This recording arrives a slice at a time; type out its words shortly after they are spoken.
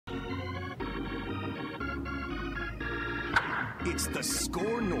It's the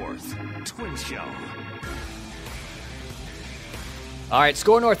Score North Twin Show. All right,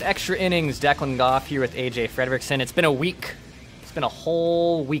 Score North Extra Innings. Declan Goff here with AJ Fredrickson. It's been a week. It's been a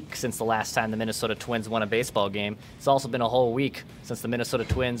whole week since the last time the Minnesota Twins won a baseball game. It's also been a whole week since the Minnesota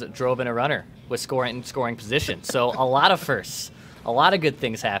Twins drove in a runner with scoring position. So a lot of firsts. A lot of good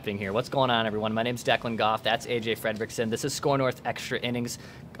things happening here. What's going on, everyone? My name's Declan Goff. That's AJ Fredrickson. This is Score North Extra Innings.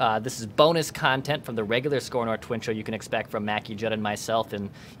 This is bonus content from the regular Score North Twin Show you can expect from Mackie Judd and myself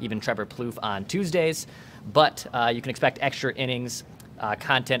and even Trevor Plouffe on Tuesdays. But you can expect Extra Innings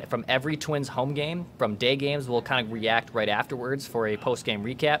content from every Twins home game. From day games, we'll kind of react right afterwards for a post-game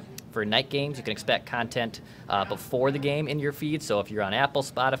recap. For night games, you can expect content before the game in your feed. So if you're on Apple,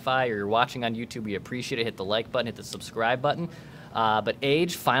 Spotify, or you're watching on YouTube, we appreciate it. Hit the like button, hit the subscribe button. But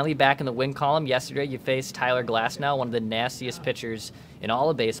Age, finally back in the win column. Yesterday, you faced Tyler Glasnow, one of the nastiest pitchers in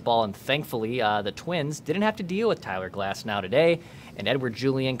all of baseball, and thankfully, the Twins didn't have to deal with Tyler Glasnow today, and Edouard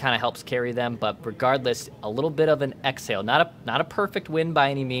Julien kind of helps carry them. But regardless, a little bit of an exhale. Not a perfect win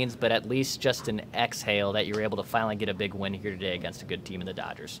by any means, but at least just an exhale that you were able to finally get a big win here today against a good team in the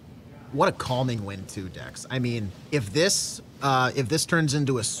Dodgers. What a calming win too, Dex. I mean, if this turns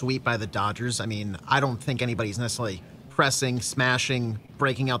into a sweep by the Dodgers, I mean, I don't think anybody's necessarily pressing, smashing,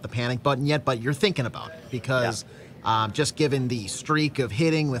 breaking out the panic button yet, but you're thinking about it because just given the streak of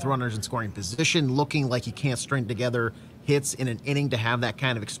hitting with runners in scoring position, looking like you can't string together hits in an inning to have that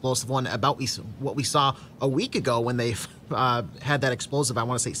kind of explosive one, about what we saw a week ago when they had that explosive, I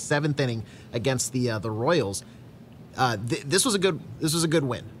want to say, seventh inning against the Royals. This was a good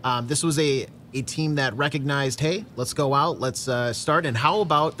win. This was a team that recognized, hey, let's go out, let's start. And how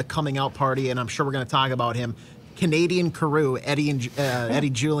about the coming out party? And I'm sure we're going to talk about him. Canadian Carew, Eddie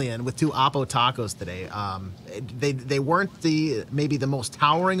Julien with two Oppo tacos today. They weren't maybe the most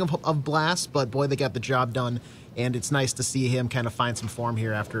towering of blasts, but boy, they got the job done. And it's nice to see him kind of find some form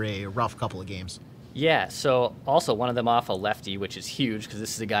here after a rough couple of games. Yeah, so also one of them off a lefty, which is huge because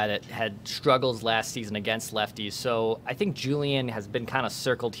this is a guy that had struggles last season against lefties. So I think Julien has been kind of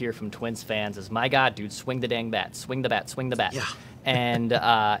circled here from Twins fans as, my God, dude, swing the dang bat, swing the bat, swing the bat. Yeah. And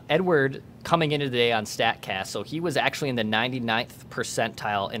Edward coming into the day on StatCast, so he was actually in the 99th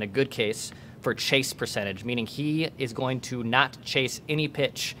percentile in a good case for chase percentage, meaning he is going to not chase any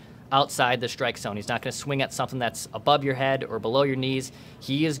pitch outside the strike zone. He's not going to swing at something that's above your head or below your knees.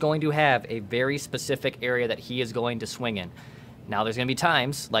 He is going to have a very specific area that he is going to swing in. Now, there's going to be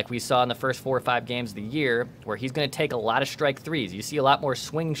times, like we saw in the first 4 or 5 games of the year, where he's going to take a lot of strike threes. You see a lot more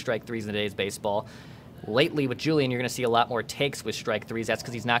swinging strike threes in today's baseball. Lately, with Julien, you're going to see a lot more takes with strike threes. That's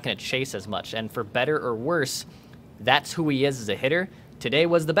because he's not going to chase as much. And for better or worse, that's who he is as a hitter. Today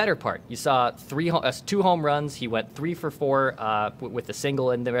was the better part. You saw 2 home runs. He went 3 for 4 with a single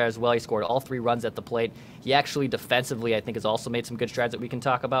in there as well. He scored all 3 runs at the plate. He actually defensively, I think, has also made some good strides that we can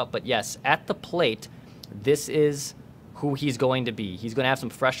talk about. But yes, at the plate, this is who he's going to be. He's going to have some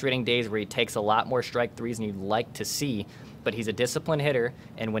frustrating days where he takes a lot more strike threes than you'd like to see. But he's a disciplined hitter,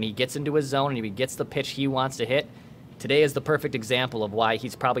 and when he gets into his zone and he gets the pitch he wants to hit, today is the perfect example of why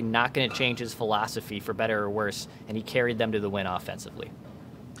he's probably not going to change his philosophy for better or worse, and he carried them to the win offensively.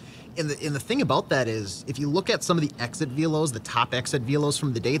 And the thing about that is, if you look at some of the exit velos, the top exit velos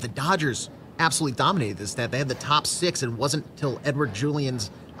from the day, the Dodgers absolutely dominated this. That they had the top 6, and it wasn't until Edouard Julien's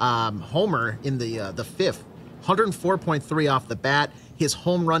homer in the 5th, 104.3 off the bat. His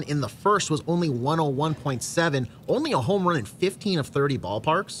home run in the first was only 101.7, only a home run in 15 of 30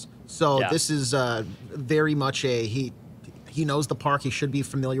 ballparks. So This is very much he knows the park. He should be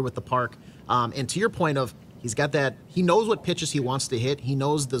familiar with the park. And to your point of, he's got that, he knows what pitches he wants to hit. He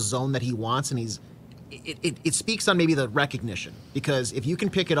knows the zone that he wants, and it speaks on maybe the recognition, because if you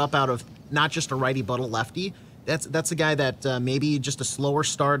can pick it up out of not just a righty but a lefty, that's a guy that maybe just a slower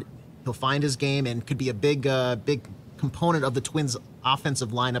start, he'll find his game and could be a big component of the Twins' offensive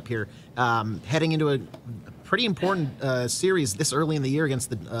lineup here, heading into a pretty important series this early in the year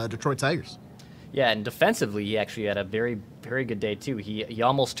against the Detroit Tigers. Yeah, and defensively, he actually had a very, very good day, too. He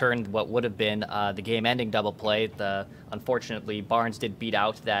almost turned what would have been the game-ending double play. Unfortunately, Barnes did beat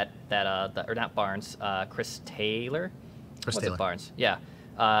out or not Barnes, Chris Taylor? Chris Taylor. It Barnes? Yeah.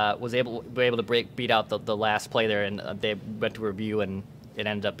 Was able to beat out the last play there, and they went to review, and it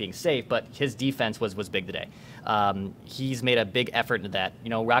ended up being safe, but his defense was big today. He's made a big effort into that. You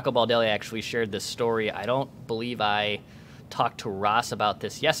know, Rocco Baldelli actually shared this story. I don't believe I talked to Ross about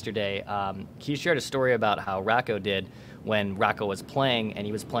this yesterday. He shared a story about how Rocco did when Rocco was playing, and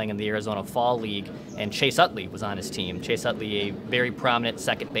he was playing in the Arizona Fall League, and Chase Utley was on his team. Chase Utley, a very prominent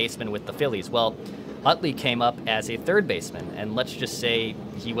second baseman with the Phillies. Well, Utley came up as a third baseman, and let's just say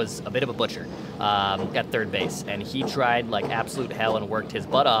he was a bit of a butcher at third base, and he tried like absolute hell and worked his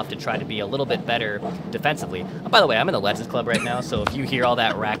butt off to try to be a little bit better defensively. By the way, I'm in the Legends Club right now, so if you hear all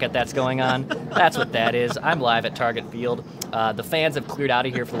that racket that's going on, that's what that is. I'm live at Target Field. The fans have cleared out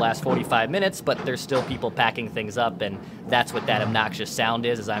of here for the last 45 minutes, but there's still people packing things up, and that's what that obnoxious sound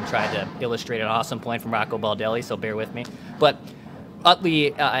is, as I'm trying to illustrate an awesome point from Rocco Baldelli, so bear with me. But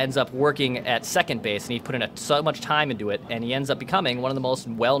Utley ends up working at second base, and he put in so much time into it, and he ends up becoming one of the most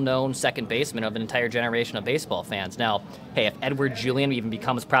well-known second basemen of an entire generation of baseball fans. Now, hey, if Edouard Julien even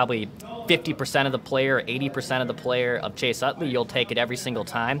becomes probably 50% of the player, or 80% of the player of Chase Utley, you'll take it every single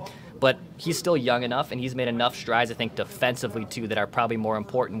time. But he's still young enough, and he's made enough strides, I think, defensively, too, that are probably more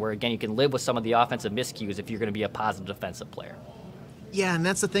important, where, again, you can live with some of the offensive miscues if you're going to be a positive defensive player. Yeah, and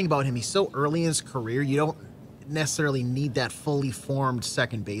that's the thing about him. He's so early in his career, you don't necessarily need that fully formed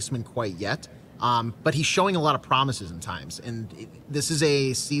second baseman quite yet. But he's showing a lot of promises in times. And this is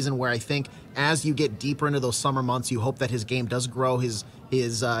a season where I think as you get deeper into those summer months, you hope that his game does grow, his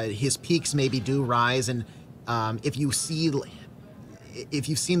peaks maybe do rise. And if you've seen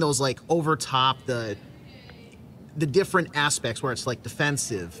those like over top the different aspects where it's like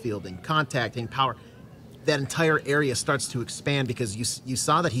defensive, fielding, contacting, power, that entire area starts to expand because you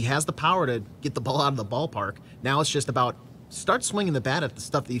saw that he has the power to get the ball out of the ballpark. Now it's just about start swinging the bat at the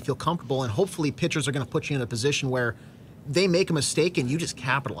stuff that you feel comfortable, and hopefully pitchers are going to put you in a position where they make a mistake and you just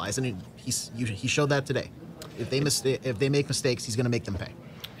capitalize. And he showed that today. If they make mistakes, he's going to make them pay.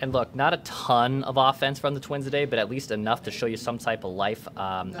 And look, not a ton of offense from the Twins today, but at least enough to show you some type of life.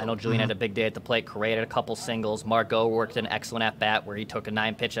 I know Julien had a big day at the plate. Correa had a couple singles. Margot worked an excellent at-bat where he took a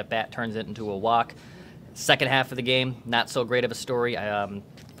 9-pitch at-bat, turns it into a walk. Second half of the game, not so great of a story. I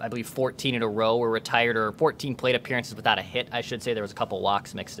believe 14 in a row were retired, or 14 plate appearances without a hit, I should say. There was a couple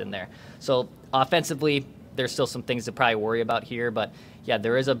walks mixed in there. So offensively, there's still some things to probably worry about here. But, yeah,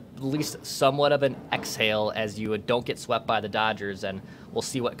 there is at least somewhat of an exhale as you don't get swept by the Dodgers. And we'll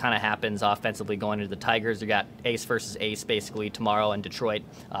see what kind of happens offensively going into the Tigers. We got ace versus ace basically tomorrow in Detroit.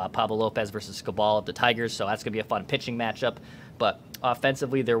 Pablo Lopez versus Cabal of the Tigers. So that's going to be a fun pitching matchup. But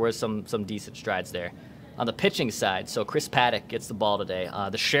offensively, there was some decent strides there. On the pitching side, so Chris Paddack gets the ball today.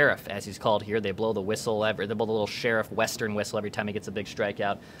 The sheriff, as he's called here, they blow the whistle. They blow the little sheriff western whistle every time he gets a big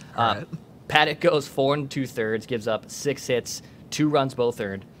strikeout. Right. Paddack goes 4 2/3, gives up 6 hits, 2 runs both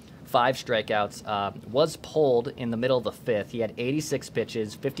earned, 5 strikeouts. Was pulled in the middle of the 5th. He had 86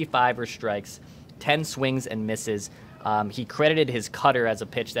 pitches, 55 were strikes, 10 swings and misses. He credited his cutter as a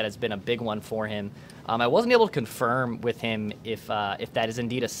pitch that has been a big one for him. I wasn't able to confirm with him if that is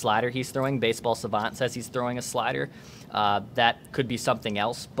indeed a slider he's throwing. Baseball Savant says he's throwing a slider. That could be something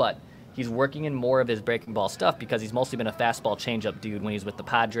else, but he's working in more of his breaking ball stuff because he's mostly been a fastball changeup dude when he's with the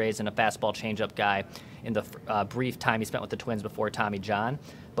Padres and a fastball changeup guy in the brief time he spent with the Twins before Tommy John.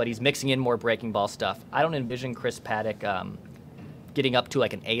 But he's mixing in more breaking ball stuff. I don't envision Chris Paddack getting up to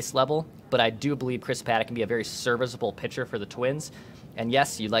like an ace level, but I do believe Chris Paddack can be a very serviceable pitcher for the Twins. And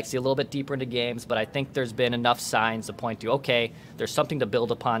yes, you'd like to see a little bit deeper into games, but I think there's been enough signs to point to, okay, there's something to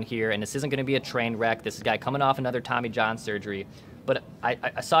build upon here, and this isn't going to be a train wreck. This is a guy coming off another Tommy John surgery. But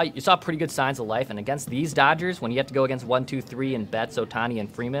you saw pretty good signs of life, and against these Dodgers, when you have to go against 1, 2, 3 and Betts, Ohtani, and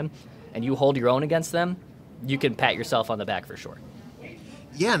Freeman, and you hold your own against them, you can pat yourself on the back for sure.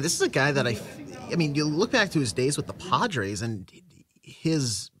 Yeah, and this is a guy that I mean, you look back to his days with the Padres, and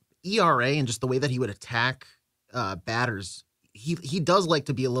his ERA and just the way that he would attack batters, he does like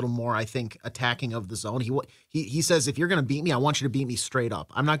to be a little more, I think, attacking of the zone. He says, if you're going to beat me, I want you to beat me straight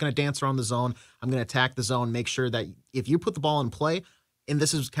up. I'm not going to dance around the zone. I'm going to attack the zone, make sure that if you put the ball in play, and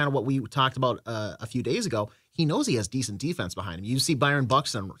this is kind of what we talked about a few days ago, he knows he has decent defense behind him. You see Byron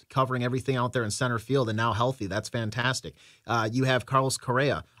Buxton covering everything out there in center field and now healthy. That's fantastic. You have Carlos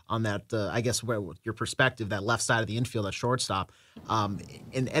Correa on that, I guess, where your perspective, that left side of the infield at shortstop.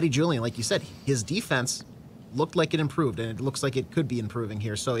 And Eddie Julien, like you said, his defense looked like it improved, and it looks like it could be improving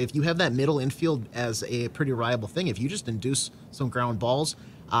here. So if you have that middle infield as a pretty reliable thing, if you just induce some ground balls,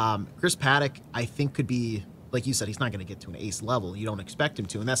 Chris Paddack, I think, could be, like you said, he's not going to get to an ace level. You don't expect him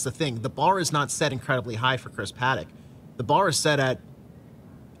to, and that's the thing. The bar is not set incredibly high for Chris Paddack. The bar is set at,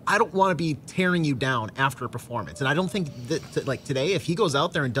 I don't want to be tearing you down after a performance. And I don't think that, like today, if he goes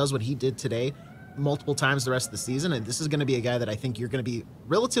out there and does what he did today multiple times the rest of the season, and this is going to be a guy that I think you're going to be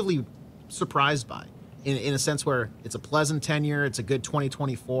relatively surprised by, in a sense where it's a pleasant tenure, it's a good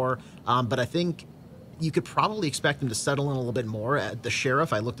 2024, but I think you could probably expect him to settle in a little bit more. The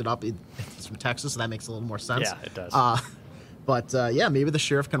sheriff, I looked it up, it's from Texas, so that makes a little more sense. Yeah, it does. But yeah, maybe the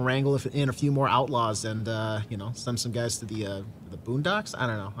sheriff can wrangle in a few more outlaws and send some guys to the Boondocks? I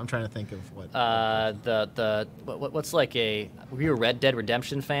don't know. I'm trying to think of what. What's like a? Were you a Red Dead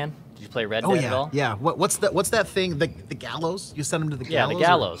Redemption fan? Did you play Red Oh Dead yeah, at all? yeah. What's that thing? The gallows? You sent him to the Yeah, gallows? the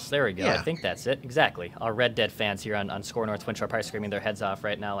gallows. There we go. Yeah. I think that's it. Exactly. Our Red Dead fans here on Score North Twin Show are probably screaming their heads off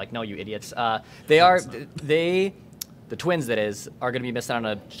right now, like, no, you idiots. The Twins, that is, are going to be missing out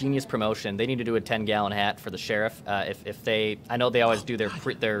on a genius promotion. They need to do a 10-gallon hat for the sheriff. If they, I know they always do their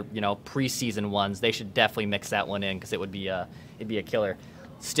preseason ones. They should definitely mix that one in because it'd be a killer.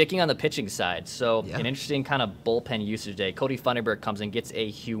 Sticking on the pitching side, so an interesting kind of bullpen usage day. Cody Funderburk comes and gets a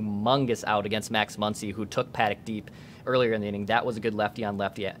humongous out against Max Muncy, who took Paddack deep earlier in the inning. That was a good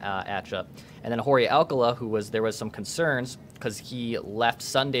lefty-on-lefty matchup. And then Jorge Alcala, there was some concerns because he left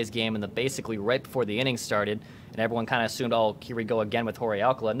Sunday's game basically right before the inning started, and everyone kind of assumed, oh, here we go again with Jorge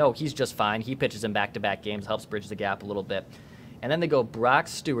Alcala. No, he's just fine. He pitches in back-to-back games, helps bridge the gap a little bit. And then they go Brock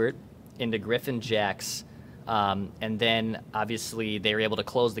Stewart into Griffin Jax, and then obviously they were able to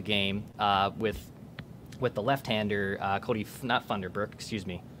close the game with the left-hander, not Funderburk, excuse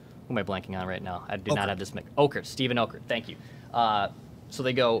me. Who am I blanking on right now? I do not have this mix. Okert, Steven Okert, thank you. So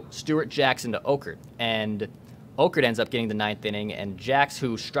they go Stewart, Jackson to Okert, and Okert ends up getting the 9th inning, and Jax,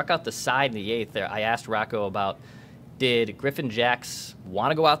 who struck out the side in the 8th there, I asked Rocco about, did Griffin Jax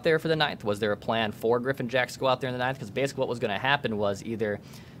want to go out there for the 9th? Was there a plan for Griffin Jax to go out there in the 9th? Because basically what was going to happen was either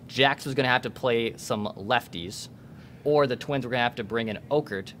Jax was going to have to play some lefties, or the Twins were going to have to bring in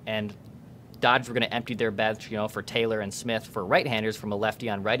Okert, and Dodgers were going to empty their bench, for Taylor and Smith for right-handers from a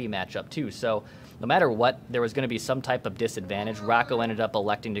lefty-on-righty matchup too. So no matter what, there was going to be some type of disadvantage. Rocco ended up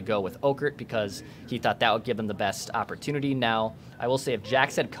electing to go with Okert because he thought that would give him the best opportunity. Now, I will say if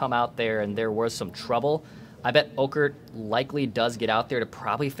Jax had come out there and there was some trouble, I bet Okert likely does get out there to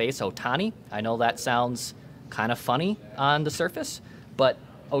probably face Ohtani. I know that sounds kind of funny on the surface, but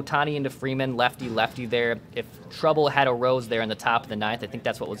Ohtani into Freeman, lefty there. If trouble had arose there in the top of the 9th, I think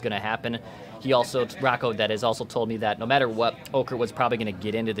that's what was going to happen. Rocco, that has also told me that no matter what, Okert was probably going to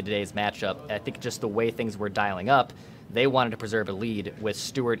get into today's matchup. I think just the way things were dialing up, they wanted to preserve a lead with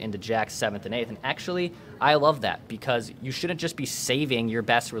Stewart into Jack's 7th and 8th. And actually, I love that because you shouldn't just be saving your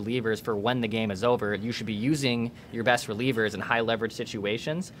best relievers for when the game is over. You should be using your best relievers in high leverage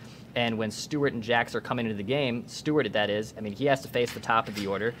situations. And when Stewart and Jax are coming into the game, Stewart, that is, he has to face the top of the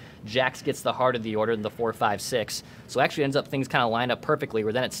order. Jax gets the heart of the order in the 4, 5, 6. So actually ends up things kind of lined up perfectly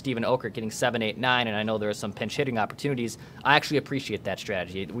where then it's Steven Okert getting 7, 8, 9, and I know there are some pinch hitting opportunities. I actually appreciate that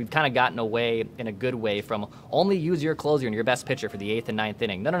strategy. We've kind of gotten away in a good way from only use your closer and your best pitcher for the 8th and 9th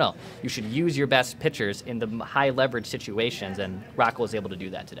inning. No. You should use your best pitchers in the high leverage situations, and Rocco was able to do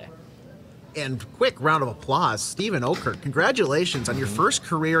that today. And quick round of applause, Steven Okert. Congratulations on your first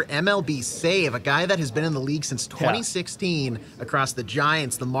career MLB save, a guy that has been in the league since 2016 across the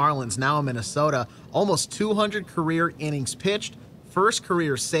Giants, the Marlins, now in Minnesota. Almost 200 career innings pitched, first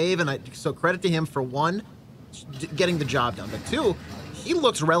career save, and so credit to him for one, getting the job done, but two, he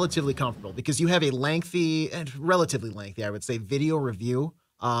looks relatively comfortable because you have a relatively lengthy, I would say, video review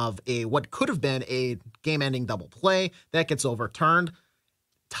of what could have been a game-ending double play that gets overturned.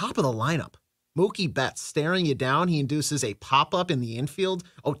 Top of the lineup. Mookie Betts staring you down. He induces a pop-up in the infield.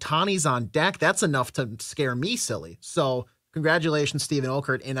 Ohtani's on deck. That's enough to scare me silly. So congratulations, Steven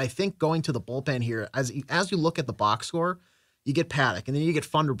Okert. And I think going to the bullpen here, as you look at the box score, you get Paddack, and then you get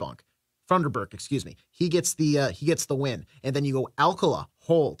Funderburk, excuse me. He gets the win. And then you go Alcala,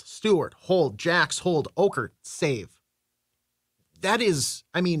 hold, Stewart, hold, Jax, hold, Okert, save. That is,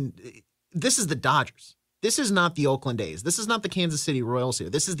 this is the Dodgers. This is not the Oakland A's. This is not the Kansas City Royals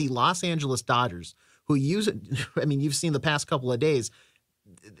here. This is the Los Angeles Dodgers who you've seen the past couple of days.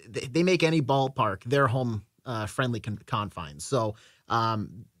 They make any ballpark their home friendly confines. So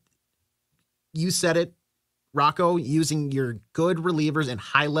you said it, Rocco, using your good relievers in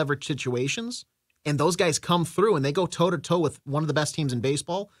high leverage situations, and those guys come through and they go toe to toe with one of the best teams in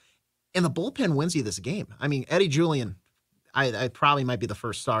baseball, and the bullpen wins you this game. Eddie Julien, I probably might be the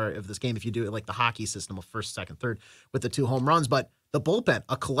first star of this game if you do it like the hockey system of first, second, third with the 2 home runs. But the bullpen,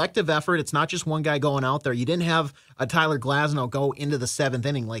 a collective effort. It's not just one guy going out there. You didn't have a Tyler Glasnow go into the 7th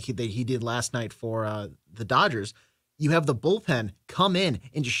inning like he did last night for the Dodgers. You have the bullpen come in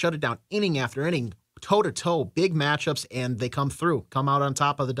and just shut it down inning after inning, toe-to-toe, big matchups, and they come out on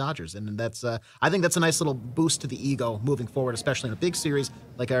top of the Dodgers. And that's I think that's a nice little boost to the ego moving forward, especially in a big series,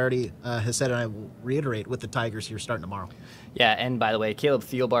 like I already has said, and I will reiterate, with the Tigers here starting tomorrow. Yeah, and by the way, Caleb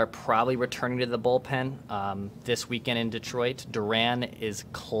Thielbar probably returning to the bullpen this weekend in Detroit. Duran is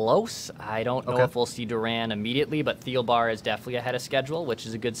close. I don't know if we'll see Duran immediately, but Thielbar is definitely ahead of schedule, which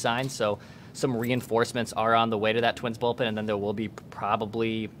is a good sign. So some reinforcements are on the way to that Twins bullpen, and then there will be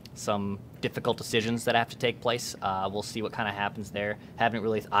probably some difficult decisions that have to take place. We'll see what kind of happens there.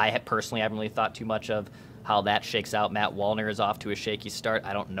 I personally haven't really thought too much of how that shakes out. Matt Wallner is off to a shaky start.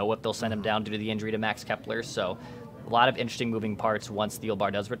 I don't know if they'll send him down due to the injury to Max Kepler. So a lot of interesting moving parts once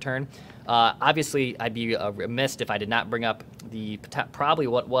Thielbar does return. Obviously, I'd be remiss if I did not bring up probably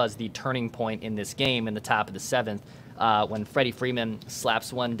what was the turning point in this game in the top of the 7th when Freddie Freeman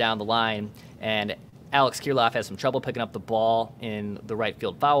slaps one down the line and Alex Kirilloff has some trouble picking up the ball in the right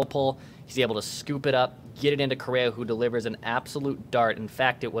field foul pole. He's able to scoop it up, get it into Correa, who delivers an absolute dart. In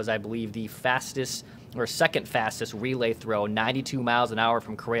fact, it was, I believe, the fastest or second fastest relay throw, 92 miles an hour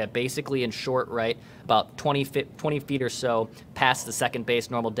from Correa, basically in short right, about 20 feet or so past the second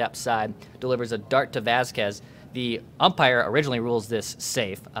base normal depth side, delivers a dart to Vasquez. The umpire originally rules this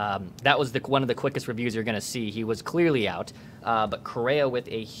safe. That was one of the quickest reviews you're going to see. He was clearly out, but Correa with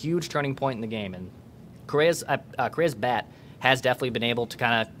a huge turning point in the game. And Correa's bat has definitely been able to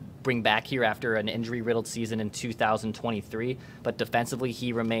kind of bring back here after an injury-riddled season in 2023, but defensively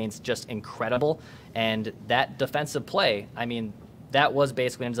he remains just incredible. And that defensive play, I mean, that was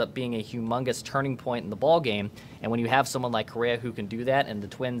basically ends up being a humongous turning point in the ball game. And when you have someone like Correa who can do that, and the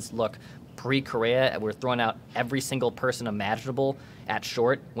Twins look pre-Correa, we're throwing out every single person imaginable at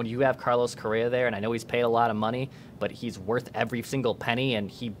short. When you have Carlos Correa there, and I know he's paid a lot of money, but he's worth every single penny, and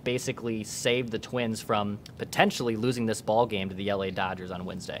he basically saved the Twins from potentially losing this ball game to the LA Dodgers on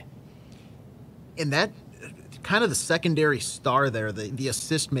Wednesday. And that kind of the secondary star there, the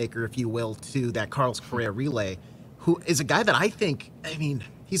assist maker, if you will, to that Carlos Correa relay, who is a guy that I think, I mean,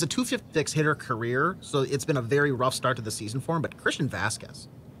 he's a 256 hitter career, so it's been a very rough start to the season for him, but Christian Vasquez,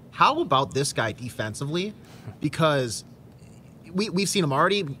 how about this guy defensively? Because we've seen him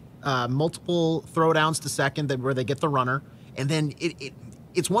already, multiple throwdowns to second where they get the runner, and then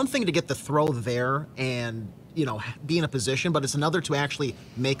it's one thing to get the throw there and, you know, be in a position, but it's another to actually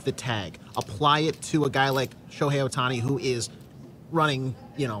make the tag, apply it to a guy like Shohei Ohtani, who is running,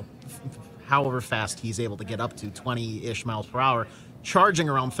 you know, however fast he's able to get up to, 20-ish miles per hour, charging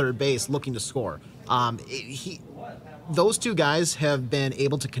around third base, looking to score. Those two guys have been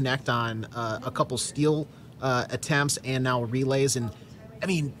able to connect on a couple steal attempts and now relays. And, I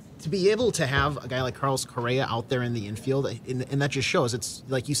mean, to be able to have a guy like Carlos Correa out there in the infield, and that just shows, it's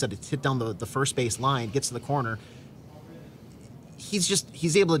like you said, it's hit down the first base line, gets to the corner.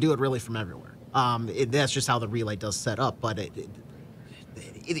 He's able to do it really from everywhere. That's just how the relay does set up. But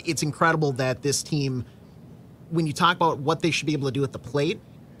it's incredible that this team, when you talk about what they should be able to do at the plate,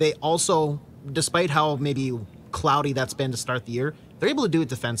 they also, despite how maybe cloudy that's been to start the year, they're able to do it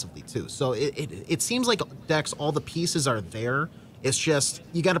defensively too. So it seems like, Dex, all the pieces are there. It's just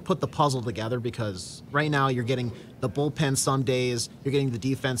you got to put the puzzle together, because right now you're getting the bullpen some days, you're getting the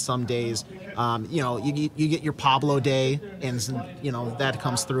defense some days. You know, you get your Pablo day, and you know that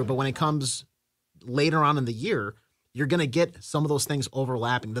comes through. But when it comes later on in the year, you're going to get some of those things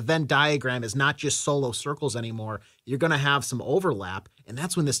overlapping. The Venn diagram is not just solo circles anymore. You're going to have some overlap, and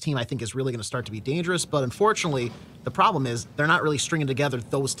that's when this team, I think, is really going to start to be dangerous. But unfortunately, the problem is they're not really stringing together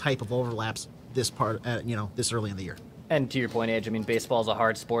those type of overlaps this early in the year. And to your point, Edge, I mean, baseball is a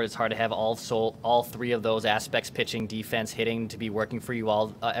hard sport. It's hard to have all three of those aspects, pitching, defense, hitting, to be working for you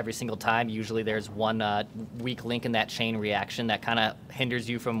all every single time. Usually there's one weak link in that chain reaction that kind of hinders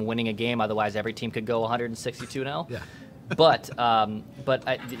you from winning a game. Otherwise, every team could go 162-0. Yeah. But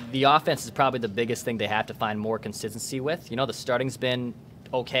the offense is probably the biggest thing they have to find more consistency with. You know, the starting's been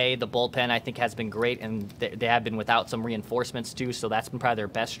okay. The bullpen, I think, has been great, and they have been without some reinforcements, too, so that's been probably their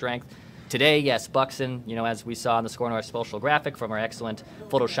best strength. Today, yes, Buxton, you know, as we saw on the Score North social graphic from our excellent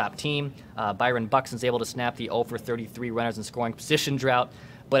Photoshop team, Byron Buxton's able to snap the 0 for 33 runners in scoring position drought.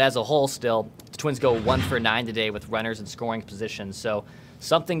 But as a whole, still, the Twins go 1 for 9 today with runners in scoring position. So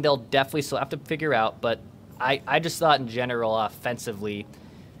something they'll definitely still have to figure out. But I just thought in general, offensively,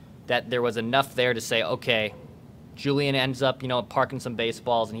 that there was enough there to say, okay, Julien ends up, you know, parking some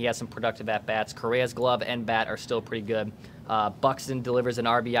baseballs, and he has some productive at-bats. Correa's glove and bat are still pretty good. Buxton delivers an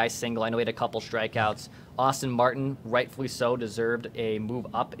RBI single. I know he had a couple strikeouts. Austin Martin, rightfully so, deserved a move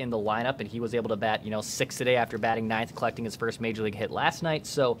up in the lineup, and he was able to bat, 6 today after batting 9th, collecting his first major league hit last night.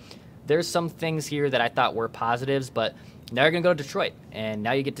 So there's some things here that I thought were positives, but now you're going to go to Detroit, and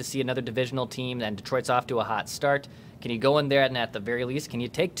now you get to see another divisional team, and Detroit's off to a hot start. Can you go in there, and at the very least, can you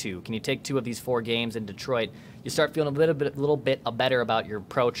take 2? Can you take 2 of these 4 games in Detroit? You start feeling a little bit better about your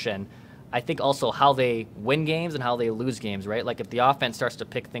approach, and I think also how they win games and how they lose games, right? Like if the offense starts to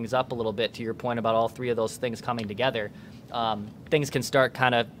pick things up a little bit, to your point about all 3 of those things coming together, things can start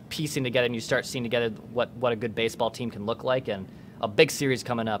kind of piecing together, and you start seeing together what a good baseball team can look like, and a big series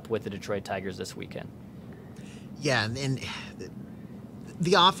coming up with the Detroit Tigers this weekend. Yeah, and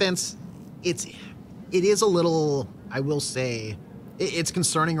the offense, it is a little, I will say, it's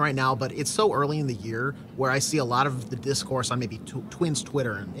concerning right now, but it's so early in the year where I see a lot of the discourse on maybe Twins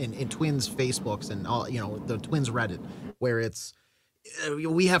Twitter and Twins Facebooks and all, the Twins Reddit, where it's,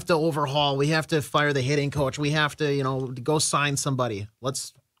 we have to overhaul, we have to fire the hitting coach, we have to, go sign somebody.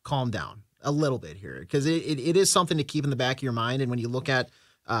 Let's calm down a little bit here, because it is something to keep in the back of your mind. And when you look at,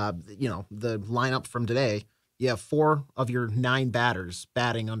 the lineup from today, you have 4 of your 9 batters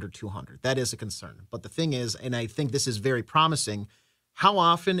batting under 200. That is a concern. But the thing is, and I think this is very promising, how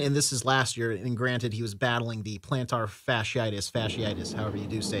often, and this is last year, and granted he was battling the plantar fasciitis, however you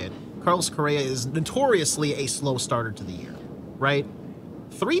do say it, Carlos Correa is notoriously a slow starter to the year, right?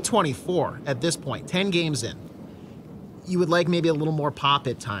 324 at this point, 10 games in. You would like maybe a little more pop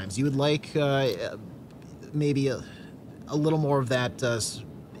at times. You would like maybe a little more of that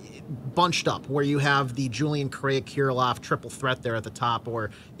bunched up, where you have the Julien, Correa, Kirilloff triple threat there at the top,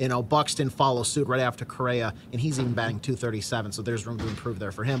 or Buxton follows suit right after Correa, and he's even batting 237, so there's room to improve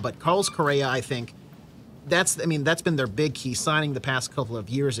there for him. But Carlos Correa, I think that's been their big key signing the past couple of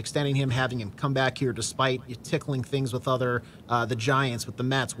years, extending him, having him come back here despite tickling things with the Giants, with the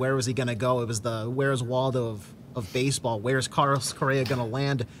Mets. Where was he going to go? It was the where's Waldo of baseball. Where's Carlos Correa going to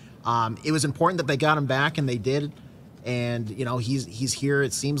land? It was important that they got him back, and they did. And, he's here,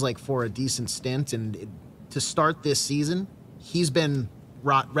 it seems like, for a decent stint. And to start this season, he's been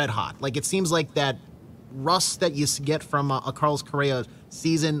red hot. Like, it seems like that rust that you get from a Carlos Correa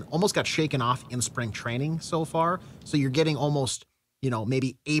season almost got shaken off in spring training so far. So you're getting almost,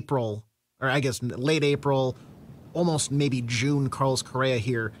 maybe April, or I guess late April, almost maybe June Carlos Correa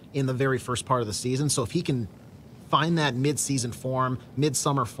here in the very first part of the season. So if he can find that mid-season form,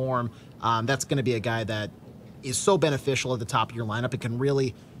 midsummer form, that's going to be a guy that is so beneficial at the top of your lineup. It can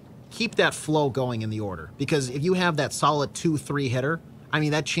really keep that flow going in the order. Because if you have that solid 2-3 hitter,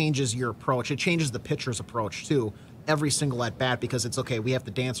 that changes your approach. It changes the pitcher's approach, too, every single at-bat, because it's, okay, we have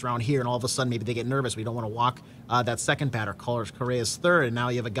to dance around here, and all of a sudden maybe they get nervous. We don't want to walk that second batter. Carlos Correa's third, and now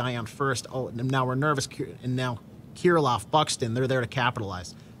you have a guy on first. Oh, and now we're nervous. And now Kirilloff, Buxton, they're there to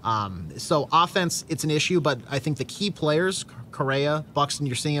capitalize. So offense, it's an issue, but I think the key players, Correa, Buxton,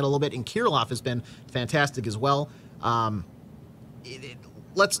 you're seeing it a little bit, and Kirilloff has been fantastic as well.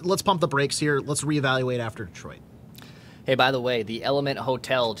 Let's pump the brakes here. Let's reevaluate after Detroit. Hey, by the way, the Element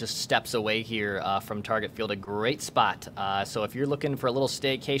Hotel just steps away here from Target Field, a great spot. So if you're looking for a little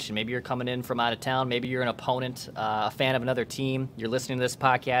staycation, maybe you're coming in from out of town, maybe you're an opponent, a fan of another team, you're listening to this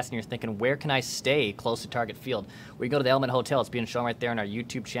podcast and you're thinking, where can I stay close to Target Field? We go to the Element Hotel. It's being shown right there on our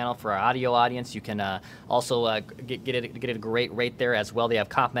YouTube channel for our audio audience. You can also get a great rate there as well. They have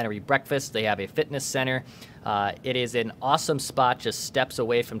complimentary breakfast. They have a fitness center. It is an awesome spot, just steps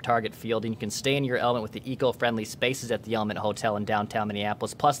away from Target Field, and you can stay in your element with the eco-friendly spaces at the Element Hotel in downtown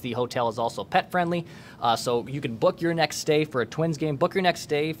Minneapolis. Plus, the hotel is also pet-friendly, so you can book your next stay for a Twins game, book your next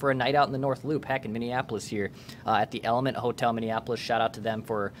stay for a night out in the North Loop, heck, in Minneapolis here at the Element Hotel Minneapolis. Shout out to them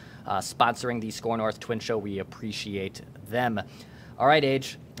for sponsoring the Score North Twin Show. We appreciate them. All right,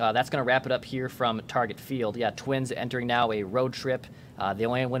 Age, that's going to wrap it up here from Target Field. Yeah, Twins entering now a road trip. They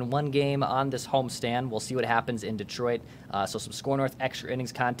only win 1 game on this homestand. We'll see what happens in Detroit. So some Score North Extra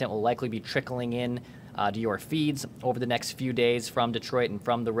Innings content will likely be trickling in to your feeds over the next few days from Detroit and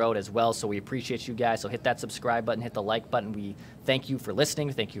from the road as well. So we appreciate you guys. So hit that subscribe button, hit the like button. We thank you for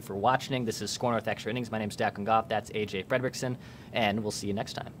listening. Thank you for watching. This is Score North Extra Innings. My name is Dack Goff. That's AJ Fredrickson, and we'll see you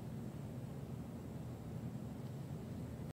next time.